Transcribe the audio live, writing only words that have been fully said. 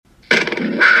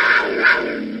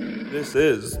This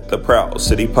is the Prowl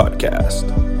City Podcast.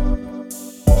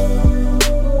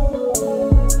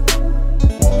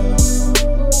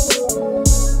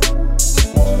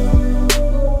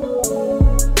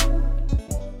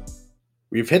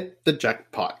 We've hit the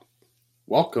jackpot.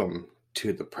 Welcome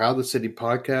to the Prowl City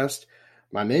Podcast.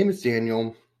 My name is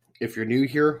Daniel. If you're new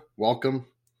here, welcome.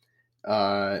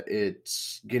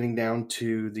 It's getting down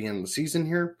to the end of the season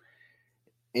here,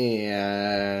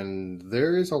 and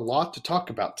there is a lot to talk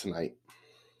about tonight.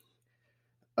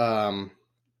 I've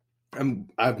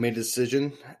made a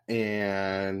decision,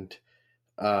 and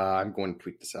I'm going to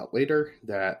tweet this out later,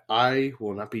 that I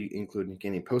will not be including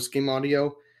any post-game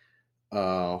audio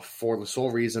for the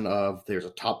sole reason of there's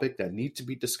a topic that needs to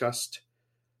be discussed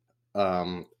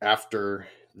after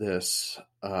this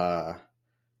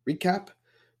recap.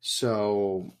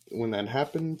 So when that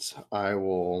happens, I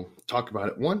will talk about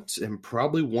it once, and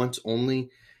probably once only,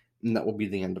 and that will be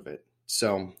the end of it.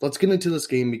 So let's get into this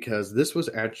game, because this was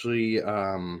actually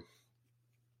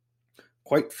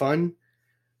quite fun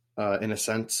in a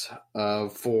sense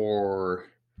for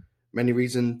many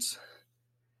reasons.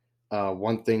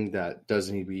 One thing that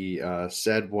does need to be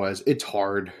said was it's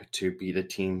hard to beat a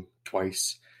team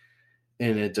twice,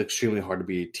 and it's extremely hard to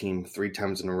beat a team 3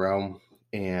 times in a row.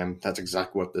 And that's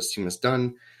exactly what this team has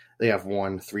done. They have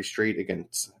won 3 straight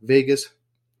against Vegas.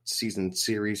 Season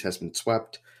series has been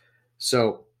swept.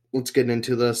 So let's get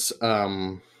into this.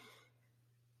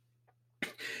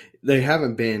 They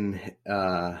haven't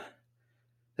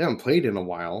played in a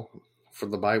while for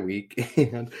the bye week.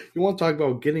 And you want to talk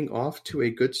about getting off to a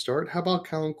good start? How about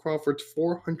Callum Crawford's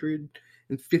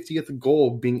 450th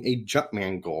goal being a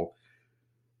Jumpman goal?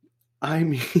 I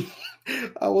mean,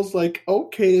 I was like,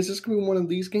 okay, is this going to be one of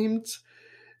these games?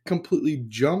 Completely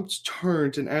jumps,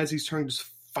 turns, and as he's turning, just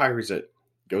fires it.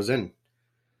 Goes in.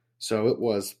 So it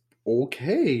was,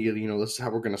 okay, this is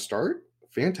how we're going to start?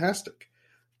 Fantastic.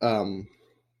 And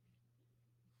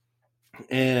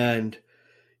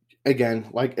again,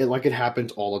 like it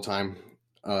happens all the time.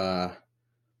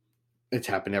 It's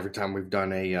happened every time we've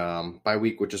done a bye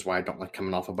week, which is why I don't like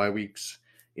coming off of bye weeks.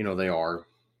 They are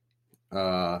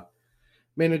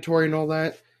mandatory and all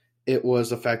that. It was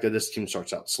the fact that this team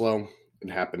starts out slow. It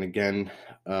happened again.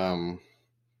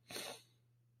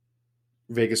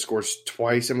 Vegas scores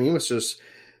twice. I mean, it was just,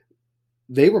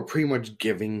 they were pretty much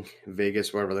giving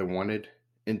Vegas whatever they wanted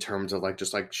in terms of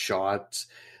just shots.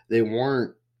 They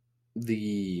weren't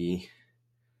the,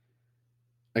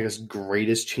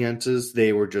 greatest chances.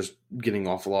 They were just getting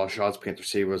off a lot of shots. Panther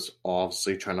City was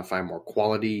obviously trying to find more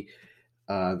quality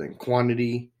than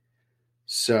quantity.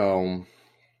 So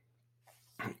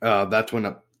that's when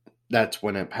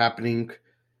it happening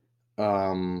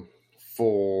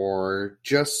for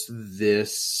just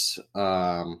this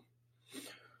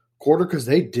quarter, because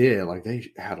they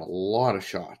had a lot of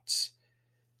shots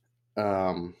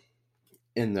in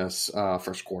this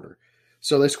first quarter.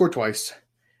 So they scored twice,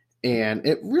 and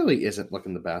it really isn't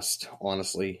looking the best,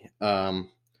 honestly.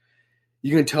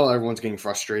 You can tell everyone's getting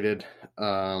frustrated.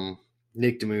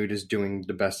 Nick DeMood is doing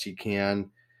the best he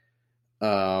can.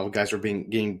 Guys are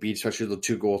getting beat, especially the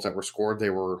 2 goals that were scored.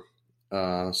 They were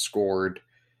scored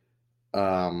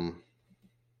pretty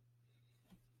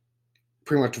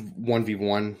much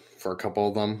 1v1 for a couple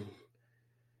of them.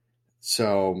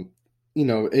 So,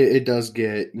 it does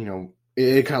get,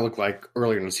 it kind of looked like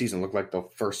earlier in the season, looked like the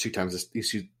first 2 times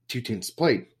these 2 teams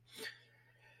played.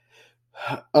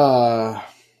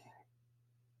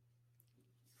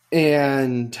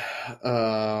 And,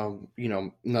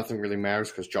 nothing really matters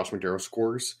because Josh Madero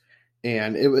scores.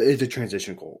 And it's a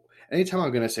transition goal. Anytime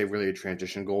I'm going to say really a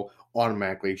transition goal,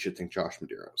 automatically you should think Josh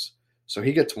Madero's. So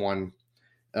he gets 1.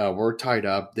 We're tied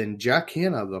up. Then Jack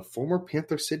Hanna, the former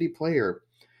Panther City player,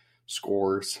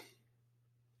 scores.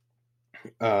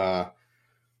 And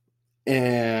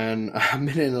a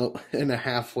minute and a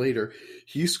half later,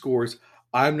 he scores.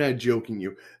 I'm not joking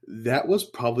you. That was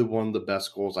probably one of the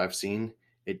best goals I've seen.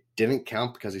 It didn't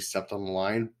count because he stepped on the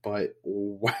line, but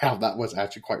wow, that was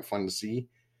actually quite fun to see.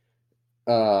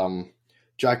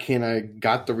 Jack Hanna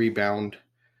got the rebound,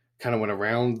 kind of went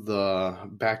around the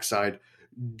backside,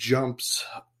 jumps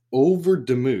over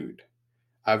DeMood.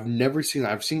 I've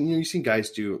seen you've seen guys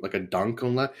do like a dunk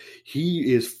on that.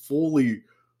 He is fully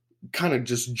kind of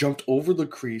just jumped over the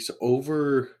crease,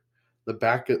 over the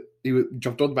back. He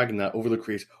jumped on the back of the net, over the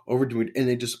crease, over DeMood, and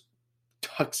it just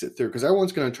tucks it through, because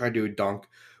everyone's going to try to do a dunk,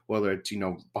 whether it's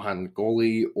behind the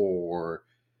goalie or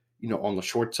on the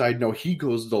short side. No, he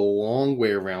goes the long way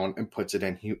around and puts it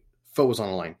in. Foot was on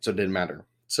the line, so it didn't matter.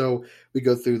 So we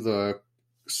go through the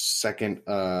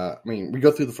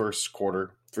first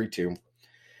quarter 3-2.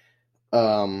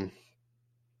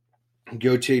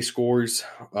 Gauthier scores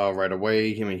right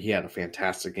away. I mean, he had a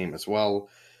fantastic game as well.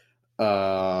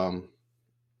 It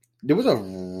was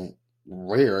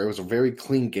a very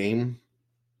clean game.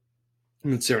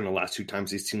 Considering the last two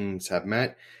times these teams have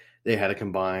met, they had a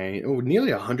combined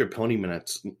nearly 100 penalty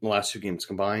minutes in the last two games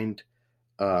combined.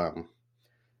 But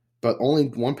only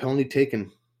one penalty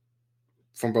taken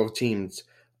from both teams.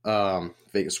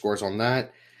 Vegas scores on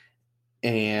that.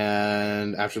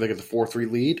 And after they get the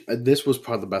 4-3 lead, this was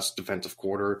probably the best defensive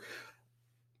quarter.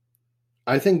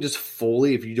 I think just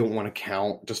fully, if you don't want to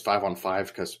count just 5-on-5,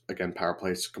 because, again, power play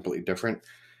is completely different,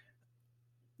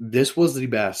 this was the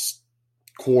best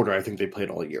quarter I think they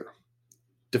played all year.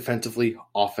 Defensively,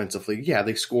 offensively, yeah,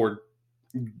 they scored,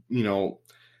 I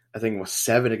think it was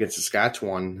 7 against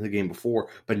Saskatchewan the game before,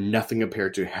 but nothing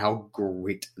compared to how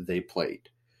great they played.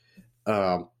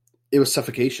 It was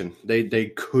suffocation.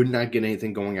 They could not get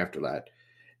anything going after that.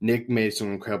 Nick made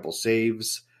some incredible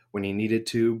saves when he needed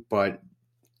to, but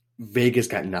Vegas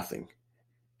got nothing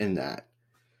in that.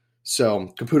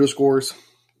 So Caputo scores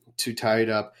to tie it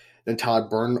up. Then Todd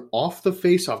Byrne off the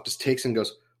faceoff just takes and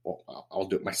goes, well, I'll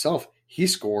do it myself. He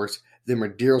scores. Then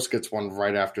Medeiros gets one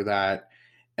right after that.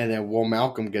 And then Will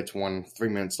Malcolm gets one 3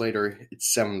 minutes later.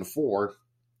 It's 7-4.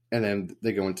 And then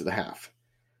they go into the half.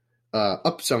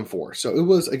 Up 7-4. So it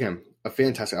was, again, a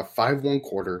 5-1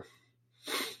 quarter.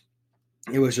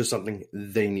 It was just something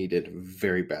they needed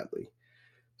very badly.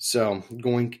 So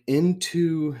going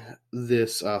into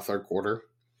this third quarter,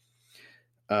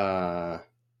 I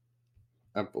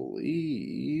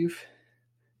believe,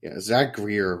 Zach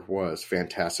Greer was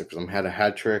fantastic for them. Had a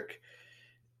hat trick,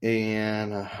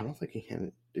 and I don't think he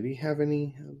had. Did he have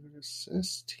any other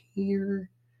assists here?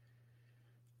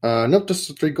 Nope,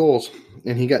 just 3 goals.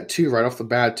 And he got 2 right off the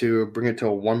bat to bring it to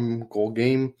a 1-goal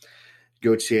game.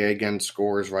 Gauthier again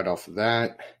scores right off of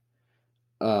that.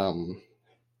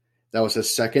 That was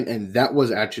his second, and that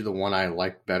was actually the one I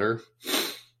liked better.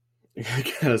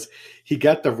 Because he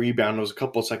got the rebound. It was a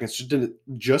couple of seconds.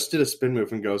 Just did a spin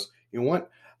move and goes, you know what?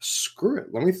 Screw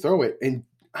it. Let me throw it. And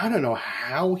I don't know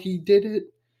how he did it,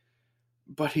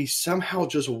 but he somehow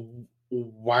just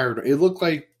wired it. It looked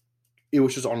like it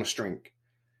was just on a string.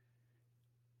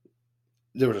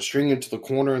 There was a string into the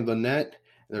corner of the net.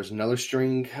 There's another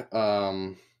string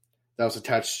that was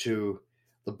attached to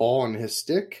the ball on his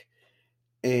stick.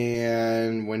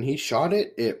 And when he shot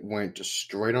it, it went just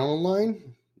straight on the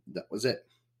line. That was it.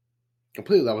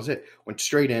 Completely, that was it. Went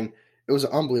straight in. It was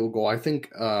an unbelievable goal. I think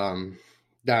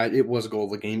that it was a goal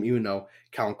of the game, even though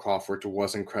Callum Crawford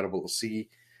was incredible to see.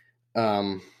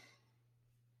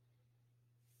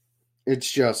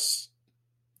 It's just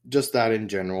that in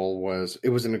general was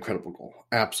an incredible goal.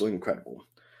 Absolutely incredible.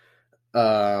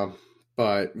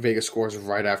 But Vegas scores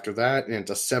right after that, and it's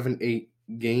a 7-8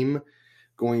 game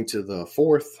going to the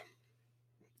fourth.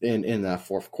 And in that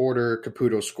fourth quarter,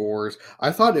 Caputo scores.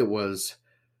 I thought it was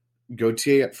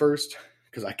Gauthier at first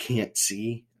because I can't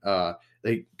see. I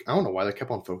don't know why they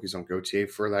kept on focusing on Gauthier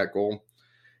for that goal.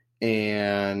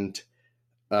 And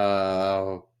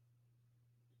that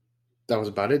was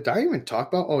about it. Did I even talk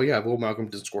about? Oh, yeah, Will Malcolm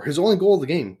didn't score. His only goal of the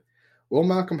game. Will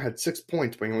Malcolm had 6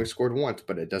 points, but he only scored once.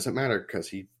 But it doesn't matter because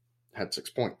he had 6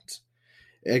 points.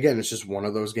 Again, it's just one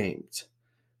of those games.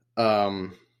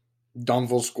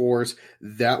 Donville scores.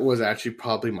 That was actually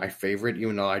probably my favorite,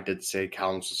 even though I did say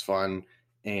Callum's was fun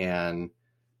and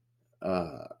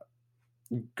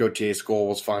Gauthier's goal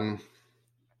was fun.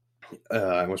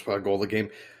 It was probably goal of the game.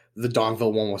 The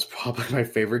Donville one was probably my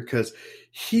favorite because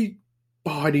he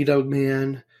bodied a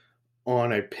man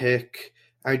on a pick.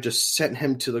 I just sent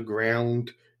him to the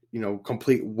ground,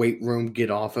 complete weight room, get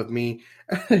off of me.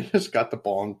 And I just got the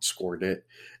ball and scored it.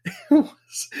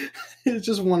 It's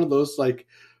just one of those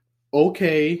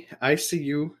okay, I see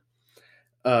you.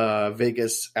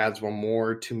 Vegas adds one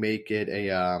more to make it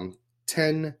a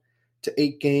 10-8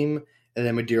 game, and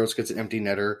then Medeiros gets an empty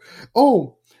netter.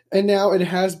 Oh, and now it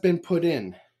has been put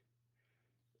in.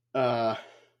 It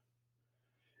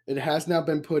has now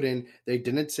been put in. They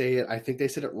didn't say it. I think they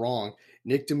said it wrong.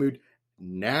 Nick Demude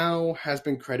now has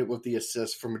been credited with the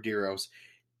assist for Medeiros.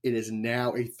 It is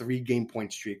now a 3-game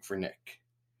point streak for Nick.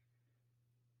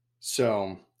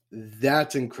 So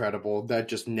that's incredible. That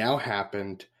just now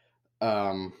happened.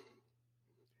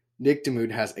 Nick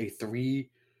Demude has a 3-game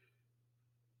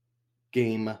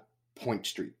point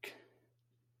streak.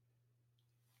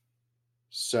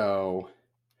 So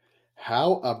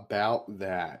how about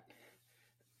that?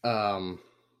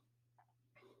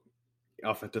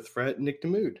 Offensive threat, Nick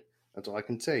Demude. That's all I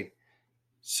can say.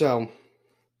 So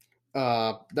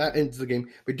that ends the game.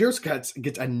 But Medeiros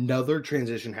gets another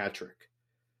transition hat trick.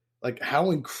 How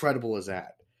incredible is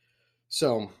that?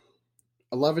 So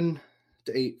 11-8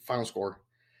 final score.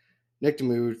 Nick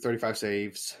DeMood, 35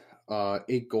 saves,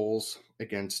 8 goals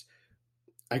against.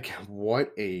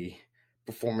 What a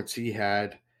performance he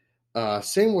had.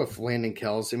 Same with Landon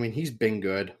Kells. I mean, he's been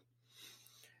good.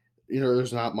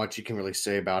 There's not much you can really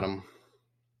say about him.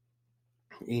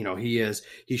 He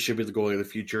should be the goalie of the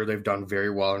future. They've done very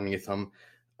well underneath him.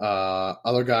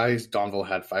 Other guys, Donville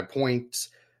had 5 points.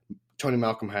 Tony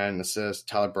Malcolm had an assist.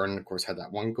 Tyler Byrne, of course, had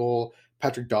that 1 goal.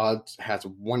 Patrick Dodds has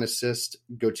 1 assist.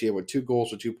 Gauthier with 2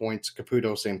 goals with 2 points.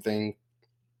 Caputo, same thing.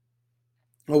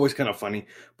 Always kind of funny.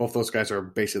 Both those guys are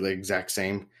basically the exact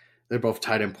same. They're both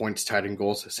tied in points, tied in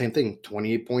goals. Same thing.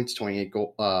 28 points, 28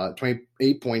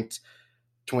 points,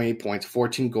 28 points,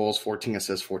 14 goals, 14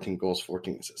 assists, 14 goals,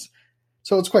 14 assists.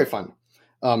 So it's quite fun.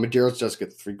 Medeiros does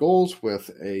get 3 goals with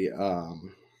a,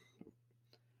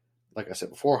 like I said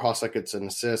before, Hossack gets an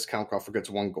assist. Count Crawford gets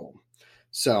 1 goal.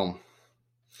 So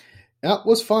that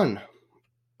was fun.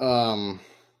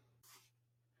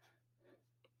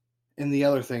 And the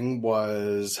other thing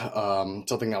was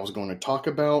something I was going to talk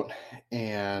about,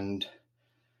 and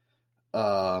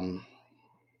I've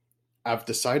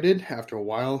decided after a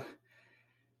while,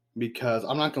 because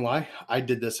I'm not going to lie, I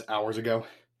did this hours ago,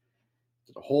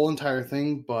 did the whole entire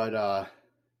thing, but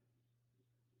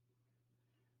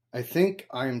I think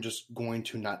I'm just going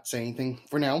to not say anything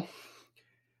for now.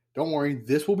 Don't worry,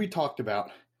 this will be talked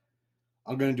about.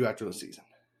 I'm going to do after the season.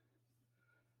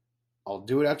 I'll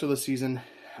do it after the season.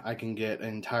 I can get an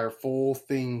entire full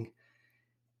thing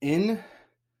in.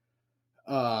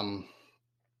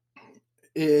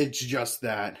 It's just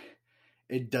that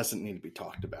it doesn't need to be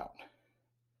talked about.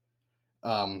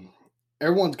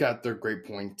 Everyone's got their great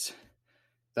points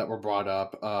that were brought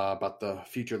up about the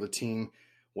future of the team,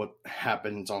 what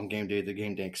happens on game day, the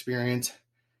game day experience.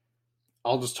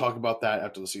 I'll just talk about that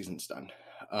after the season's done.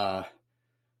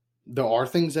 There are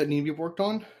things that need to be worked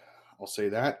on. I'll say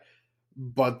that.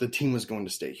 But the team is going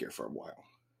to stay here for a while.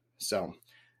 So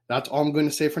that's all I'm going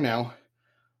to say for now.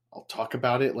 I'll talk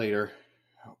about it later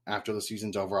after the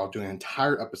season's over. I'll do an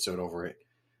entire episode over it.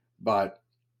 But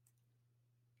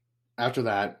after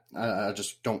that, I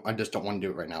just don't want to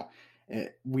do it right now.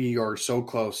 We are so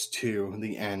close to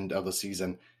the end of the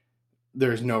season.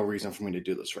 There's no reason for me to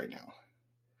do this right now.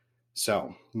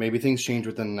 So maybe things change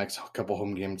within the next couple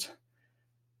home games.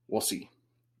 We'll see.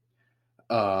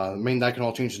 Maybe that can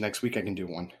all change next week. I can do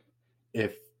one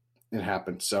if it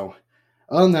happens. So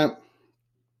other than that,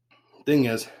 thing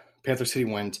is, Panther City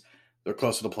wins. They're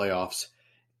close to the playoffs.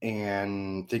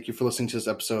 And thank you for listening to this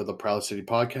episode of the Proud City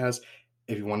Podcast.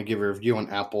 If you want to give a review on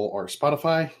Apple or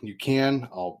Spotify, you can.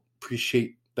 I'll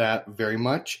appreciate that very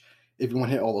much. If you want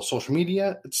to hit all the social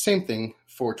media, it's the same thing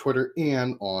for Twitter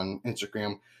and on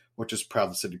Instagram, which is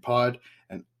Proud City Pod.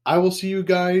 And I will see you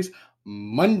guys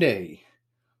Monday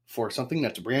for something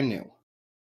that's brand new.